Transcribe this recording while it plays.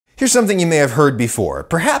Here's something you may have heard before,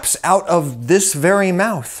 perhaps out of this very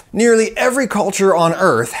mouth. Nearly every culture on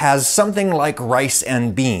Earth has something like rice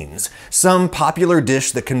and beans, some popular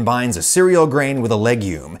dish that combines a cereal grain with a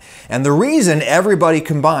legume. And the reason everybody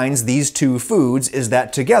combines these two foods is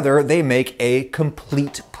that together they make a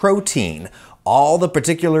complete protein, all the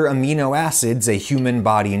particular amino acids a human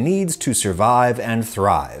body needs to survive and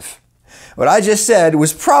thrive. What I just said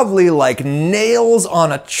was probably like nails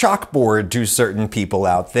on a chalkboard to certain people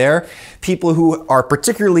out there, people who are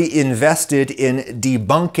particularly invested in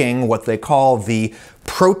debunking what they call the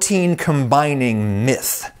protein combining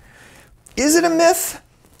myth. Is it a myth?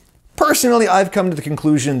 Personally, I've come to the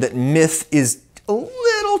conclusion that myth is a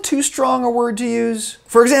little too strong a word to use.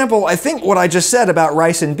 For example, I think what I just said about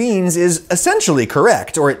rice and beans is essentially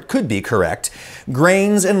correct, or it could be correct.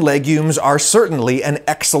 Grains and legumes are certainly an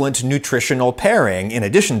excellent nutritional pairing, in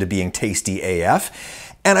addition to being tasty AF.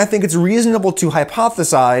 And I think it's reasonable to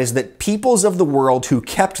hypothesize that peoples of the world who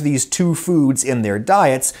kept these two foods in their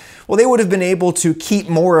diets, well, they would have been able to keep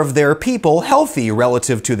more of their people healthy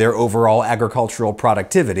relative to their overall agricultural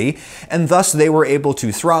productivity, and thus they were able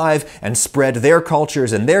to thrive and spread their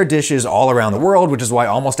cultures and their dishes all around the world, which is why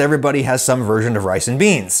almost everybody has some version of rice and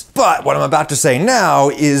beans. But what I'm about to say now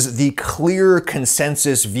is the clear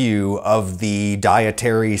consensus view of the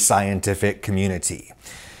dietary scientific community.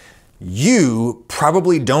 You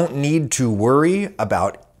probably don't need to worry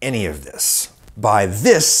about any of this. By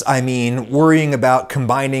this, I mean worrying about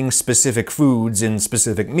combining specific foods in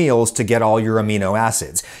specific meals to get all your amino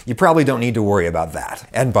acids. You probably don't need to worry about that.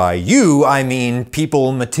 And by you, I mean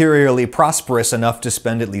people materially prosperous enough to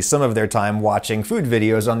spend at least some of their time watching food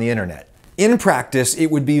videos on the internet. In practice, it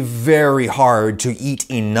would be very hard to eat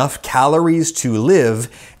enough calories to live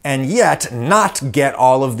and yet not get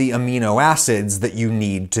all of the amino acids that you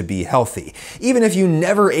need to be healthy, even if you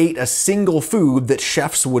never ate a single food that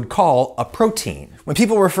chefs would call a protein. When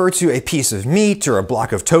people refer to a piece of meat or a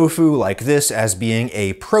block of tofu like this as being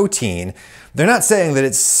a protein, they're not saying that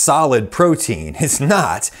it's solid protein. It's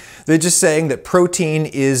not. They're just saying that protein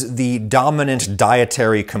is the dominant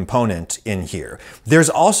dietary component in here. There's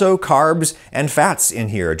also carbs and fats in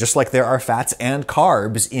here, just like there are fats and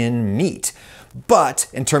carbs in meat. But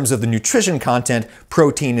in terms of the nutrition content,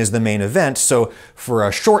 protein is the main event, so for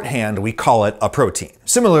a shorthand, we call it a protein.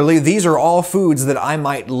 Similarly, these are all foods that I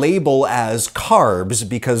might label as carbs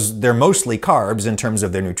because they're mostly carbs in terms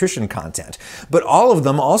of their nutrition content. But all of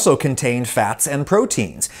them also contain fats and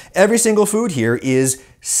proteins. Every single food here is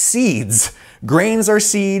seeds. Grains are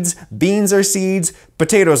seeds, beans are seeds,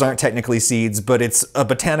 potatoes aren't technically seeds, but it's a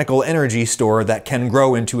botanical energy store that can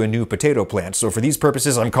grow into a new potato plant. So for these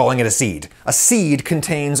purposes, I'm calling it a seed. A seed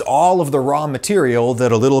contains all of the raw material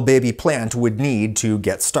that a little baby plant would need to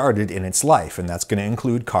get started in its life, and that's going to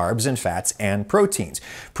include carbs and fats and proteins.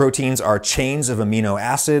 Proteins are chains of amino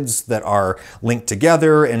acids that are linked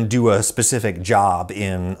together and do a specific job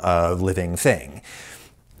in a living thing.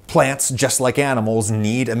 Plants, just like animals,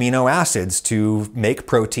 need amino acids to make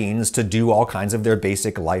proteins to do all kinds of their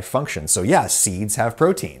basic life functions. So yeah, seeds have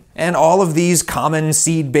protein. And all of these common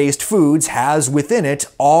seed-based foods has within it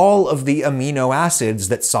all of the amino acids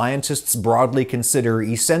that scientists broadly consider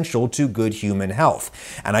essential to good human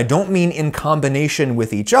health. And I don't mean in combination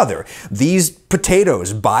with each other. These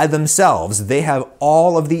potatoes by themselves, they have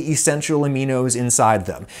all of the essential aminos inside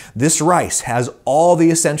them. This rice has all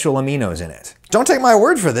the essential aminos in it. Don't take my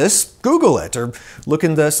word for this. Google it or look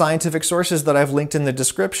in the scientific sources that I've linked in the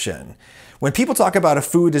description. When people talk about a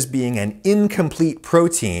food as being an incomplete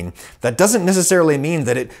protein, that doesn't necessarily mean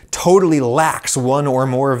that it totally lacks one or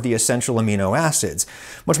more of the essential amino acids.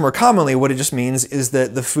 Much more commonly, what it just means is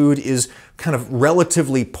that the food is kind of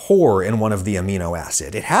relatively poor in one of the amino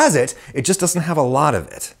acid. It has it just doesn't have a lot of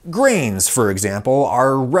it. Grains, for example,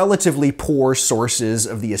 are relatively poor sources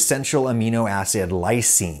of the essential amino acid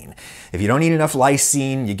lysine. If you don't eat enough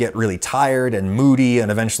lysine, you get really tired and moody,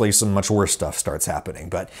 and eventually some much worse stuff starts happening.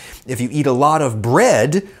 But if you eat a lot of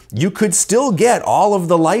bread, you could still get all of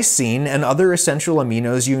the lysine and other essential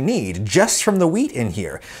aminos you need just from the wheat in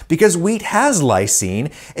here. Because wheat has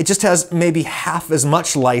lysine, it just has maybe half as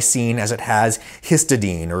much lysine as it has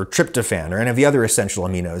histidine or tryptophan or any of the other essential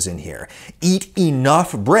aminos in here. Eat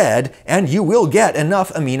enough bread and you will get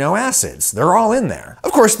enough amino acids. They're all in there.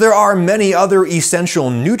 Of course, there are many other essential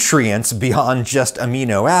nutrients beyond just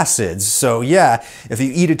amino acids. So yeah, if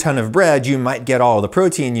you eat a ton of bread, you might get all the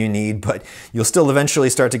protein you need, but you'll still eventually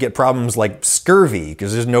start to get problems like scurvy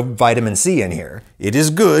because there's no vitamin C in here. It is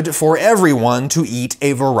good for everyone to eat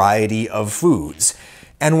a variety of foods.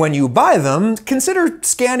 And when you buy them, consider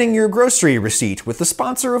scanning your grocery receipt with the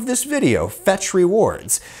sponsor of this video, Fetch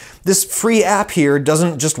Rewards. This free app here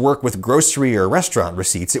doesn't just work with grocery or restaurant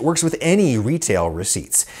receipts, it works with any retail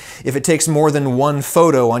receipts. If it takes more than one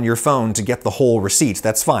photo on your phone to get the whole receipt,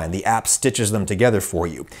 that's fine. The app stitches them together for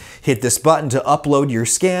you. Hit this button to upload your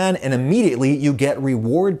scan, and immediately you get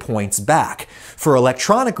reward points back. For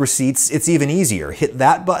electronic receipts, it's even easier. Hit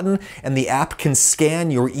that button, and the app can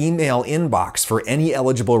scan your email inbox for any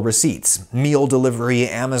eligible receipts. Meal delivery,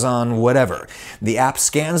 Amazon, whatever. The app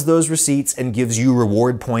scans those receipts and gives you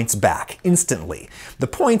reward points back instantly. The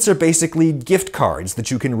points are basically gift cards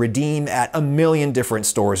that you can redeem at a million different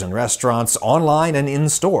stores and restaurants, online and in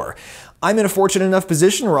store. I'm in a fortunate enough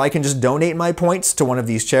position where I can just donate my points to one of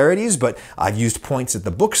these charities, but I've used points at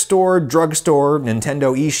the bookstore, drugstore,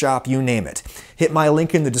 Nintendo eShop, you name it. Hit my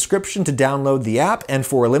link in the description to download the app, and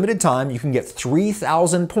for a limited time, you can get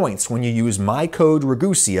 3,000 points when you use my code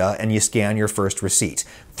Ragusia and you scan your first receipt.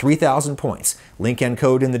 3,000 points. Link and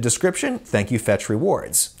code in the description. Thank you, Fetch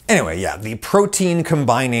Rewards. Anyway, yeah, the protein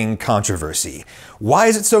combining controversy. Why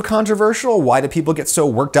is it so controversial? Why do people get so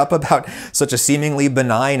worked up about such a seemingly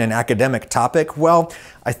benign and academic topic? Well,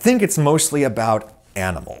 I think it's mostly about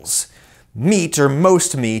animals. Meat, or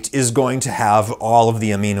most meat, is going to have all of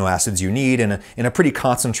the amino acids you need in a pretty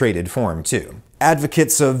concentrated form, too.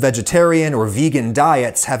 Advocates of vegetarian or vegan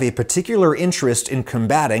diets have a particular interest in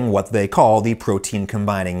combating what they call the protein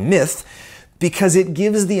combining myth, because it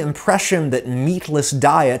gives the impression that meatless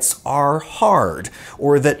diets are hard,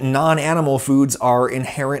 or that non-animal foods are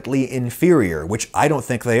inherently inferior, which I don't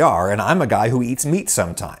think they are, and I'm a guy who eats meat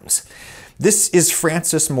sometimes. This is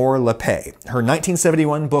Frances Moore Lappé. Her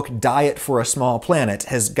 1971 book, Diet for a Small Planet,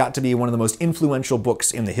 has got to be one of the most influential books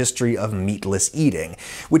in the history of meatless eating,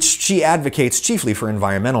 which she advocates chiefly for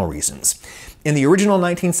environmental reasons. In the original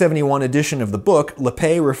 1971 edition of the book,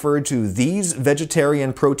 Lappé referred to these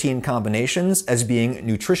vegetarian protein combinations as being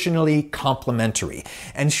nutritionally complementary,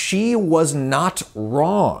 and she was not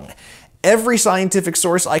wrong. Every scientific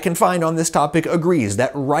source I can find on this topic agrees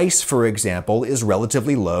that rice, for example, is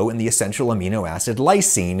relatively low in the essential amino acid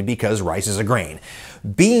lysine because rice is a grain.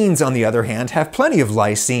 Beans, on the other hand, have plenty of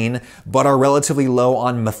lysine, but are relatively low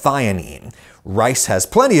on methionine. Rice has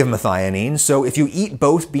plenty of methionine, so if you eat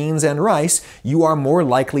both beans and rice, you are more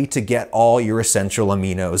likely to get all your essential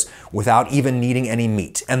aminos without even needing any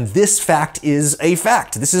meat. And this fact is a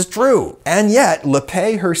fact. This is true. And yet,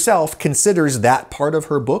 Lappé herself considers that part of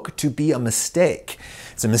her book to be a mistake.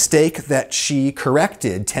 It's a mistake that she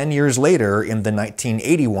corrected 10 years later in the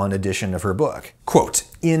 1981 edition of her book. Quote,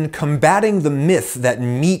 "In combating the myth that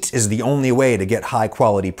meat is the only way to get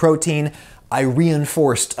high-quality protein, I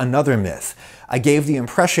reinforced another myth. I gave the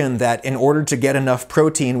impression that in order to get enough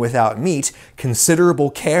protein without meat, considerable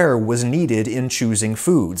care was needed in choosing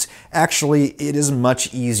foods. Actually, it is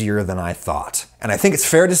much easier than I thought." And I think it's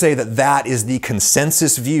fair to say that that is the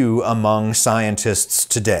consensus view among scientists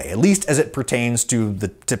today, at least as it pertains to the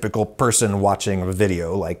typical person watching a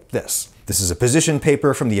video like this. This is a position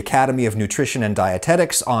paper from the Academy of Nutrition and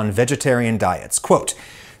Dietetics on vegetarian diets. Quote,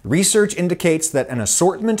 "Research indicates that an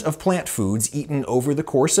assortment of plant foods eaten over the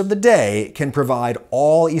course of the day can provide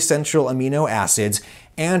all essential amino acids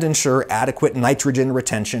and ensure adequate nitrogen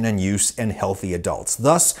retention and use in healthy adults.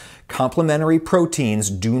 Thus, complementary proteins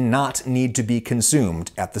do not need to be consumed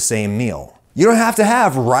at the same meal." You don't have to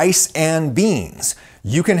have rice and beans.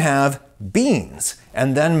 You can have beans,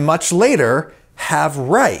 and then much later, have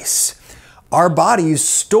rice. Our bodies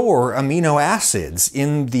store amino acids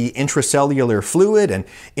in the intracellular fluid and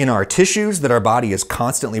in our tissues that our body is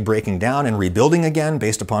constantly breaking down and rebuilding again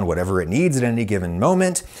based upon whatever it needs at any given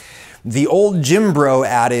moment. The old Jim Bro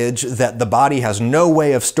adage that the body has no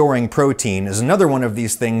way of storing protein is another one of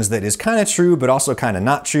these things that is kind of true but also kind of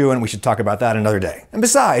not true, and we should talk about that another day. And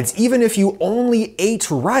besides, even if you only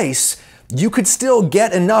ate rice, you could still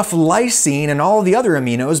get enough lysine and all the other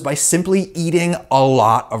aminos by simply eating a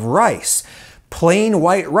lot of rice. Plain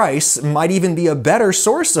white rice might even be a better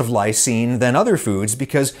source of lysine than other foods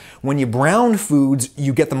because when you brown foods,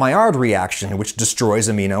 you get the Maillard reaction, which destroys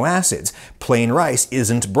amino acids. Plain rice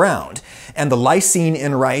isn't browned. And the lysine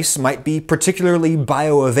in rice might be particularly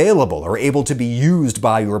bioavailable or able to be used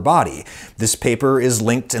by your body. This paper is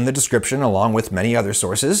linked in the description along with many other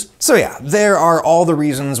sources. So yeah, there are all the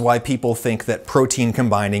reasons why people think that protein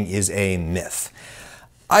combining is a myth.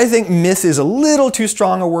 I think myth is a little too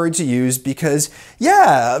strong a word to use because,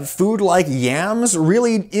 yeah, food like yams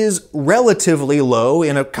really is relatively low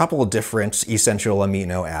in a couple different essential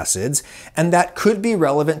amino acids, and that could be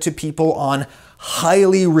relevant to people on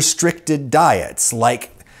highly restricted diets,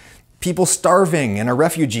 like people starving in a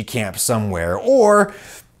refugee camp somewhere, or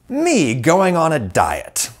Me going on a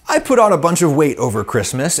diet. I put on a bunch of weight over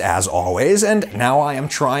Christmas, as always, and now I am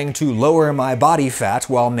trying to lower my body fat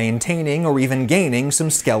while maintaining or even gaining some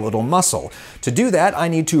skeletal muscle. To do that, I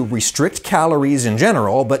need to restrict calories in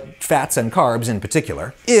general, but fats and carbs in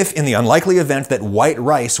particular. If, in the unlikely event that white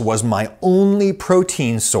rice was my only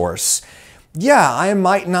protein source, yeah, I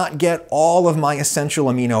might not get all of my essential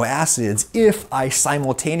amino acids if I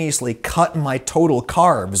simultaneously cut my total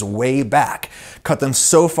carbs way back. Cut them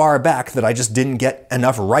so far back that I just didn't get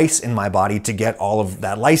enough rice in my body to get all of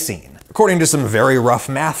that lysine. According to some very rough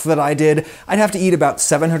math that I did, I'd have to eat about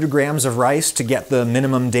 700 grams of rice to get the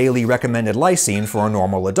minimum daily recommended lysine for a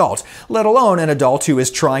normal adult, let alone an adult who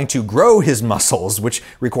is trying to grow his muscles, which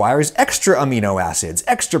requires extra amino acids,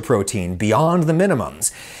 extra protein beyond the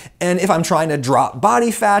minimums. And if I'm trying to drop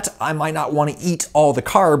body fat, I might not want to eat all the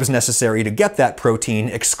carbs necessary to get that protein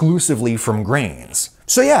exclusively from grains.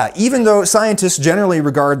 So yeah, even though scientists generally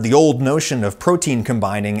regard the old notion of protein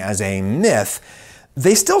combining as a myth,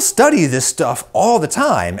 they still study this stuff all the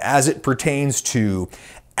time as it pertains to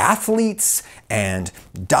athletes and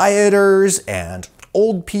dieters and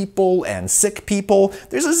old people and sick people.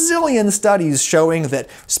 There's a zillion studies showing that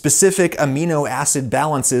specific amino acid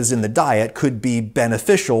balances in the diet could be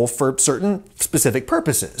beneficial for certain specific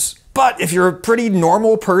purposes. But if you're a pretty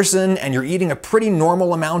normal person and you're eating a pretty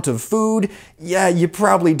normal amount of food, yeah, you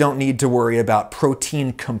probably don't need to worry about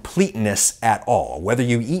protein completeness at all, whether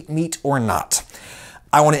you eat meat or not.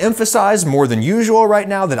 I want to emphasize more than usual right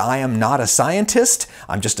now that I am not a scientist.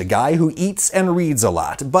 I'm just a guy who eats and reads a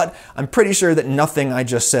lot, but I'm pretty sure that nothing I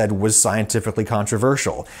just said was scientifically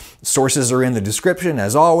controversial. Sources are in the description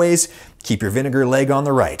as always. Keep your vinegar leg on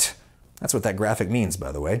the right. That's what that graphic means,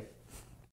 by the way.